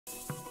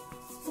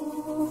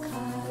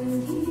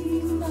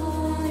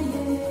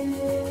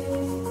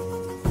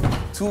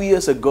2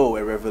 years ago,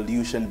 a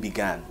revolution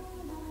began.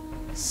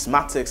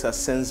 Smartix has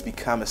since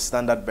become a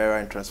standard bearer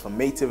in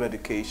transformative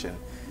education,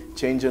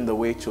 changing the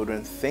way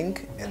children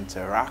think,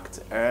 interact,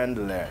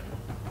 and learn.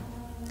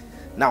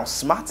 Now,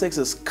 Smartix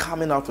is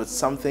coming out with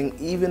something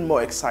even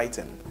more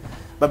exciting.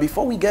 But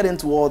before we get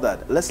into all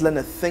that, let's learn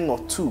a thing or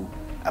two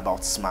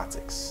about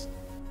Smartix.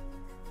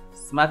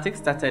 Smartix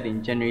started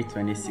in January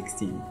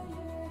 2016.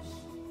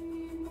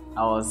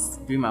 I was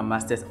doing my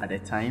master's at the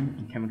time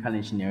in chemical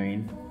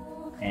engineering,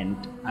 and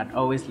I'd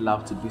always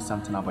loved to do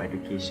something about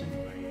education.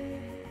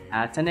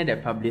 I attended a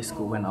public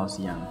school when I was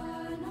young.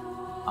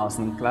 I was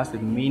in class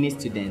with many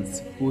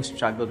students who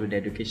struggled with the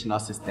educational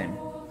system.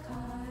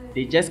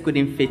 They just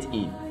couldn't fit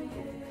in,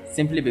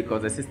 simply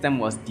because the system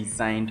was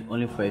designed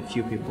only for a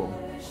few people.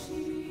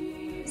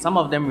 Some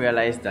of them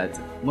realized that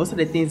most of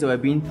the things that were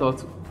being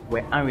taught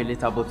were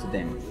unrelatable to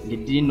them. They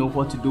didn't know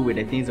what to do with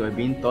the things that were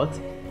being taught.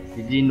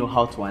 They didn't know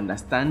how to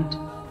understand,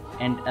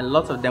 and a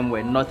lot of them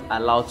were not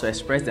allowed to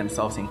express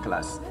themselves in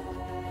class.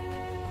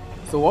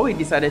 So what we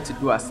decided to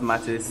do as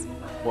Smartix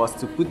was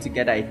to put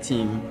together a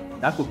team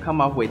that could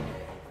come up with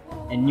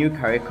a new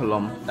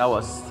curriculum that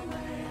was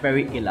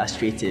very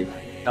illustrative,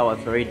 that was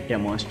very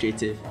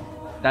demonstrative,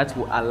 that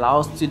would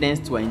allow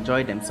students to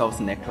enjoy themselves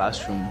in the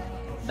classroom,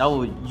 that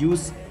would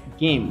use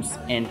games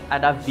and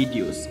other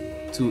videos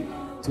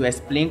to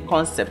explain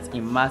concepts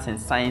in math and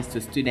science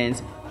to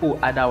students who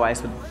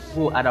otherwise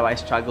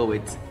struggle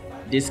with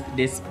this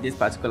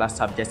particular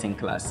subject in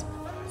class.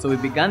 So we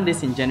began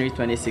this in January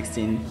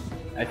 2016.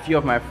 A few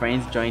of my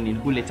friends joined in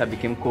who later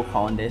became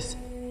co-founders,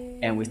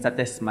 and we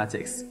started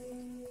Smartix.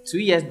 2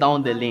 years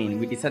down the lane,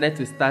 we decided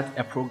to start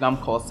a program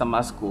called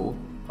Summer School,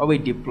 where we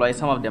deployed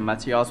some of the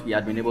materials we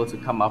had been able to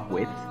come up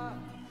with.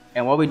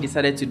 And what we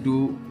decided to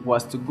do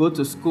was to go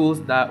to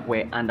schools that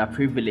were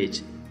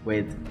underprivileged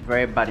with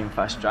very bad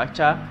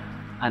infrastructure,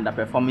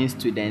 underperforming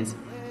students,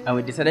 and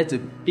we decided to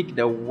pick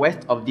the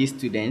worst of these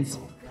students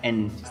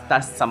and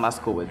start Summer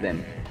School with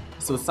them.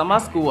 So Summer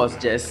School was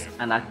just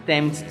an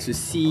attempt to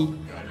see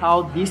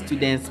how these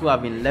students who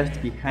have been left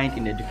behind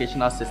in the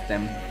educational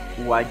system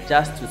will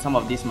adjust to some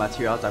of these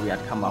materials that we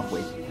had come up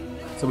with.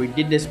 So we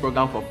did this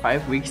program for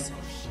 5 weeks,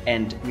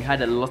 and we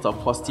had a lot of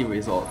positive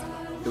results.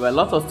 There were a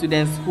lot of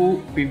students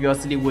who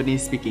previously wouldn't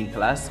speak in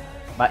class,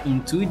 but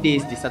in 2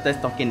 days they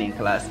started talking in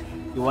class.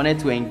 They wanted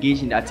to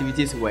engage in the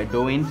activities we were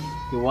doing.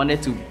 They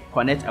wanted to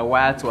connect a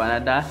wire to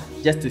another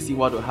just to see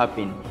what would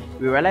happen.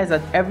 We realized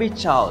that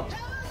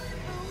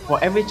for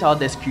every child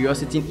there's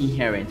curiosity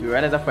inherent. We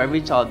realized that for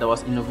every child there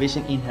was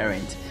innovation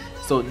inherent.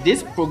 So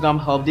this program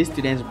helped these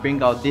students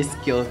bring out these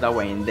skills that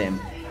were in them.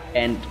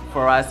 And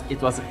for us,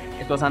 it was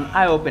an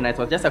eye-opener. It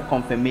was just a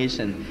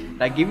confirmation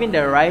that given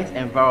the right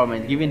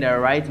environment, given the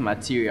right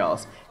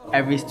materials,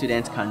 every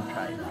student can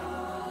thrive.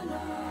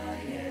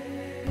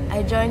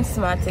 I joined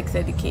Smartix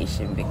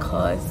Education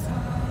because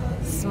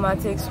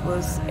Smartix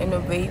was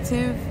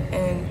innovative,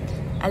 and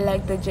I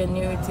liked the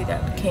genuinity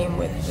that came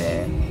with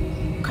the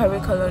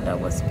curriculum that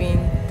was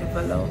being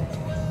developed,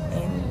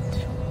 and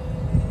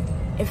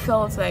it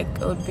felt like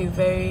it would be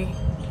very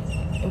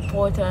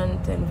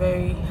important and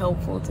very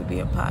helpful to be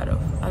a part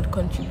of. I'd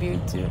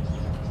contribute to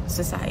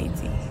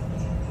society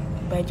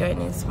by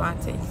joining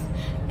Smartix,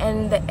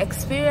 and the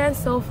experience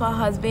so far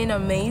has been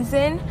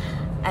amazing.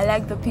 I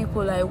like the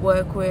people I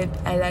work with.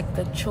 I like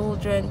the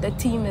children. The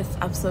team is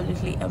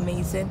absolutely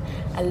amazing.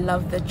 I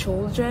love the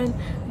children.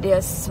 They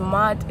are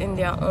smart in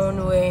their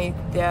own way.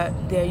 They're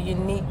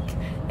unique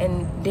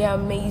and they're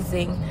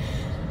amazing.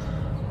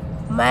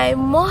 My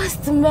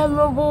most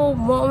memorable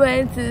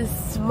moment with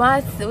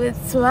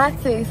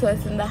Smartix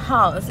was in the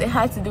house. It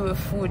had to do with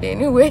food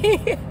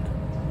anyway.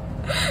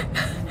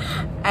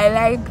 I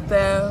like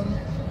the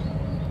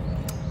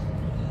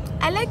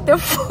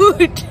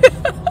food.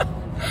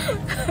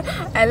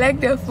 I like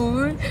the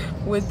food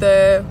with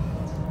the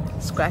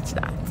scratch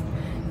that.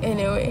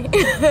 Anyway,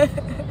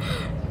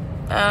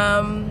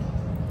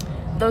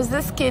 there was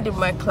this kid in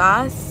my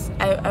class.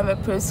 I'm a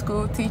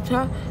preschool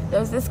teacher. There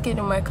was this kid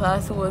in my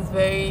class who was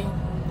very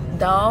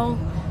dull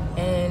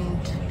and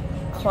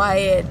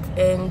quiet,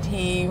 and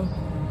he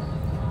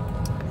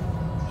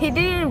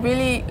didn't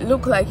really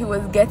look like he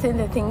was getting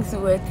the things we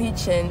were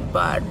teaching.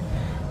 But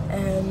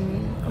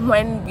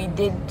when we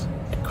did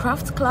a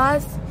craft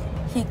class,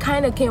 he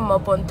kind of came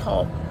up on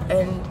top,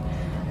 and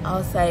I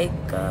was like,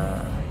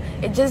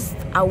 it just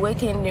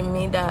awakened in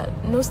me that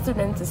no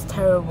student is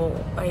terrible.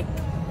 Like,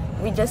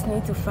 we just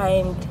need to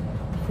find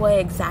where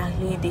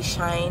exactly they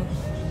shine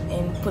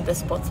and put the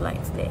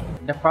spotlights there.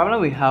 The problem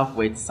we have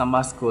with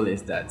summer school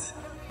is that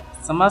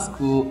summer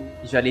school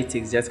usually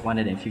takes just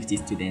 150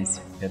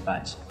 students per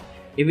batch.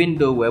 Even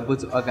though we're able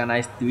to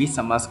organize 3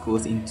 summer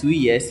schools in 2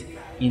 years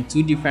in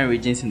 2 different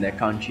regions in the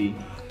country,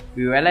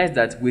 we realized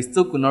that we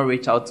still could not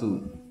reach out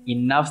to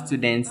enough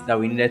students that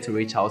we needed to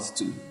reach out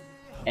to.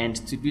 And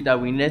to do that,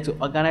 we needed to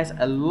organize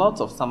a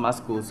lot of summer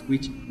schools,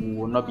 which we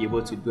will not be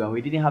able to do, and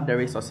we didn't have the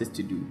resources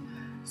to do.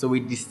 So we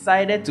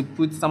decided to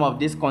put some of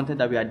this content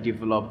that we had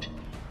developed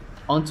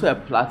onto a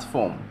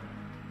platform,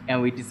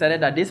 and we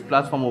decided that this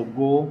platform will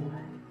go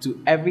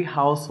to every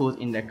household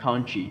in the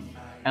country.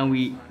 And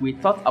we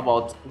thought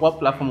about what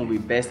platform will be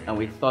best, and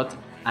we thought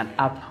an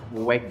app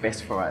will work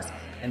best for us.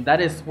 And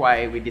that is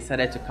why we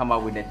decided to come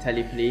up with the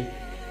Teleplay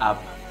app,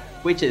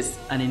 which is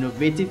an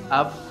innovative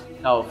app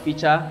that will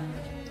feature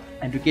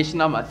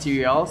educational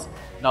materials,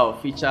 that will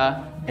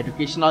feature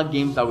educational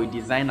games that we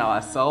design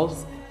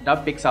ourselves,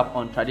 that picks up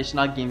on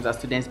traditional games that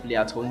students play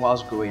at home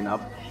whilst growing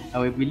up.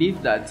 And we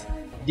believe that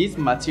these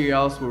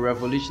materials will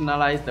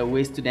revolutionize the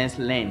way students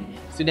learn.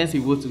 Students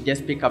will be able to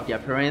just pick up their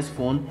parents'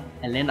 phone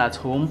and learn at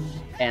home,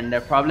 and the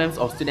problems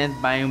of students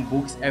buying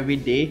books every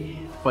day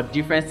for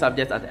different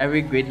subjects at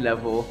every grade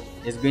level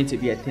is going to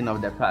be a thing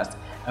of the past.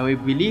 And we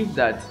believe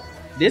that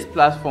this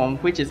platform,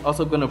 which is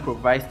also going to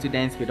provide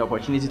students with the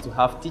opportunity to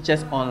have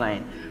teachers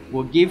online,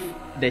 will give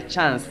the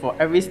chance for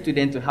every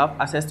student to have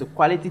access to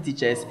quality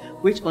teachers,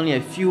 which only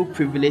a few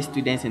privileged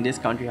students in this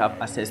country have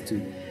access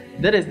to.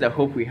 That is the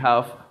hope we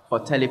have for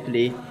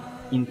Teleplay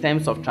in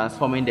terms of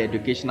transforming the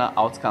educational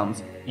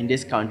outcomes in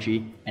this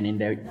country and in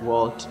the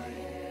world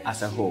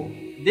as a whole.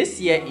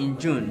 This year in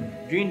June,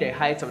 during the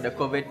height of the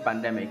COVID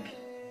pandemic,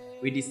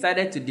 we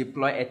decided to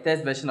deploy a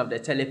test version of the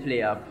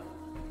Teleplay app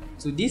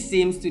to these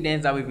same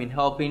students that we've been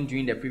helping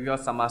during the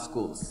previous summer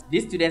schools.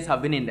 These students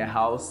have been in the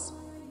house,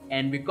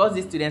 and because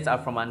these students are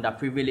from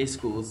underprivileged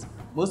schools,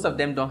 most of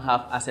them don't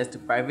have access to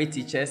private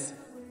teachers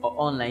or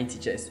online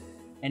teachers,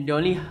 and the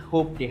only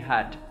hope they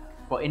had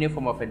for any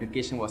form of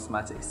education was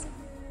Smartix.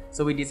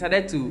 So we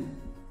decided to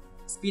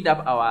speed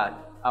up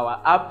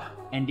our app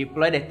and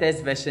deploy the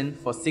test version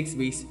for 6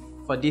 weeks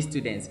for these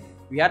students.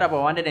 We had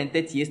about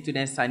 138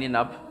 students signing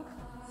up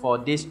for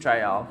this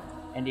trial,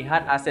 and they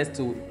had access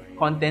to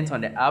content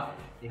on the app,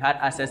 they had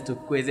access to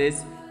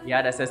quizzes, they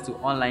had access to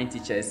online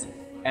teachers,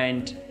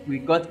 and we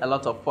got a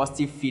lot of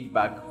positive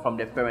feedback from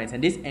the parents,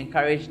 and this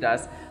encouraged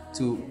us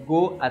to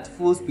go at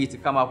full speed to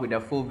come up with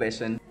a full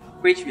version,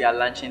 which we are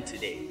launching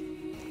today.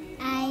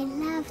 I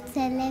love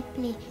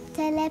Teleplay.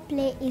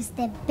 Teleplay is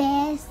the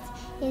best.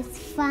 It's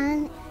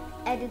fun,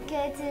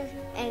 educative,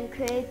 and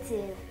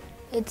creative.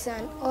 It's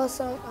an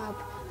awesome app.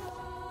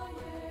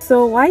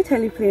 So why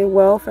Teleplay?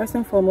 Well, first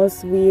and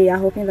foremost, we are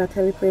hoping that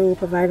Teleplay will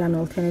provide an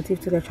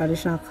alternative to the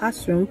traditional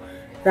classroom,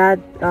 that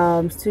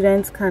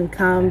students can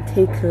come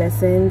take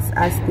lessons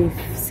as they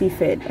see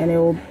fit, and it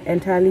will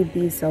entirely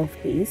be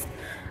self-paced.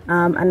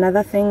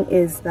 Another thing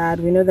is that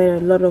we know that a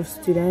lot of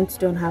students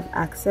don't have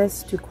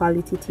access to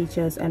quality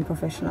teachers and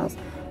professionals.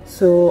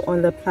 So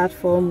on the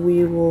platform,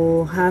 we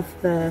will have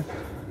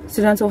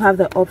students will have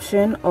the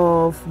option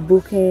of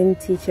booking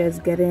teachers,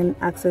 getting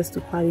access to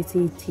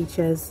quality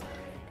teachers,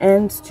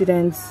 and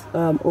students,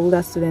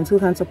 older students who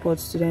can support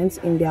students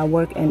in their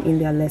work and in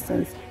their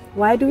lessons.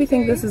 Why do we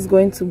think this is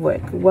going to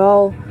work?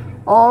 Well,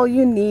 all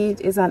you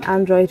need is an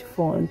Android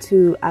phone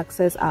to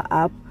access our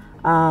app,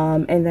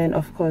 and then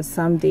of course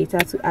some data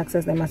to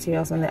access the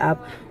materials on the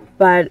app.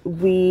 But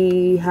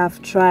we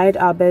have tried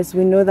our best.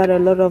 We know that a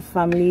lot of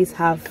families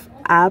have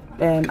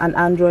an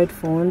Android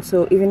phone,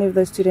 so even if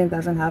the student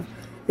doesn't have,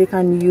 they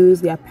can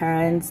use their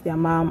parents, their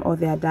mom or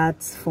their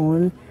dad's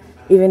phone.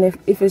 Even if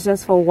it's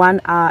just for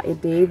 1 hour a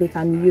day, they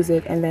can use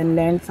it and then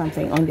learn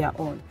something on their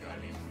own.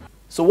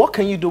 So what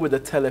can you do with the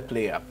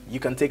Teleplay app? You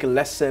can take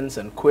lessons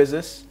and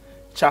quizzes,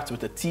 chat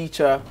with a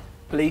teacher,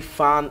 play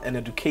fun and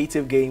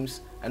educative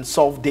games, and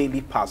solve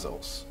daily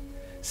puzzles.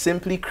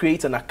 Simply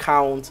create an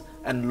account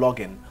and log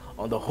in.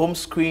 On the home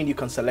screen, you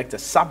can select a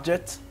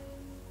subject,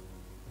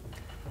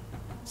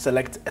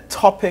 select a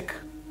topic,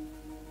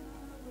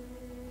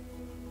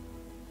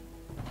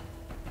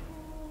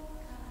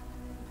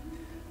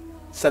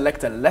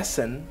 select a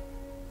lesson,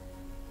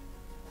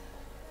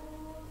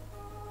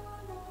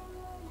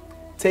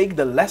 take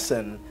the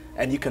lesson,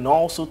 and you can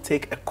also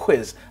take a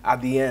quiz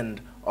at the end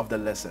of the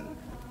lesson.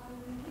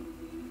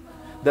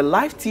 The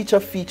live teacher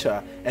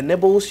feature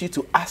enables you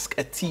to ask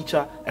a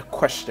teacher a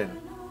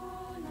question.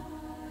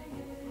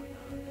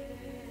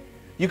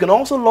 You can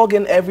also log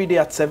in every day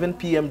at 7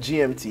 p.m.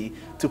 GMT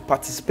to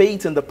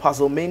participate in the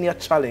Puzzle Mania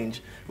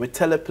Challenge with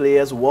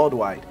teleplayers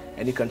worldwide,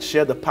 and you can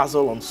share the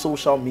puzzle on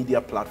social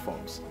media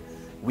platforms.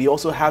 We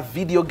also have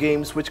video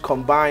games which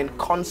combine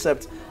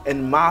concepts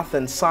in math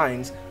and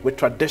science with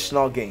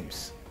traditional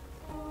games.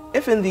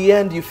 If in the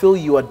end you feel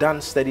you are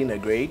done studying a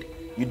grade,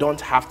 you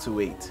don't have to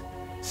wait.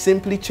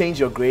 Simply change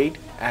your grade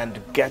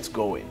and get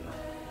going.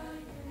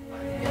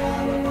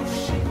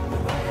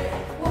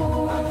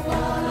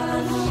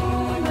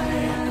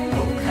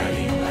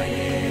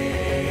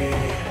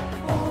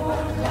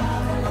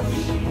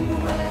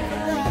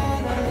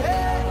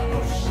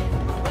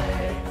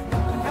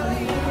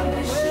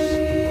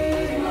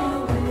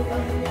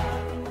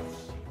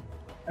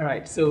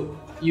 Alright, so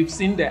you've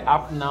seen the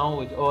app now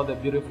with all the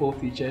beautiful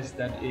features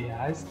that it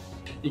has.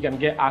 You can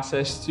get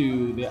access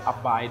to the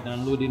app by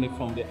downloading it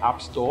from the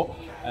App Store.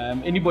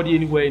 Anybody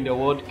anywhere in the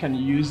world can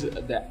use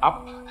the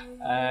app.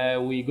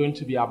 We're going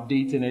to be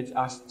updating it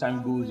as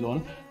time goes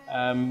on.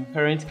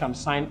 Parents can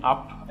sign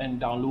up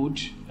and download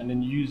and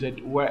then use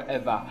it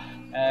wherever.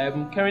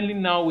 Currently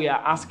now we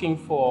are asking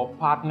for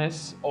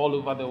partners all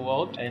over the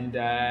world, and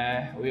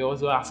we're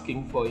also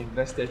asking for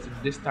investors.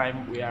 This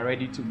time we are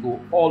ready to go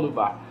all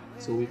over.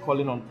 So we're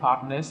calling on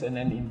partners and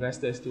then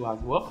investors too as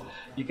well.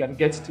 You can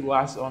get to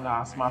us on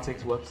our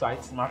Smartix website,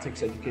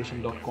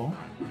 smartixeducation.com,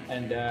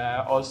 and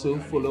also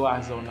follow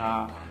us on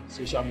our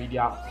social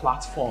media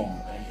platform.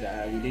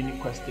 And with any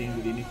question,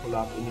 with any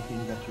follow-up,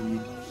 anything that you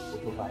need,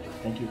 we'll provide.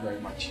 Thank you very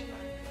much.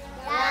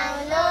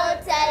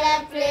 Download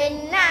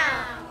Teleplay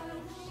now.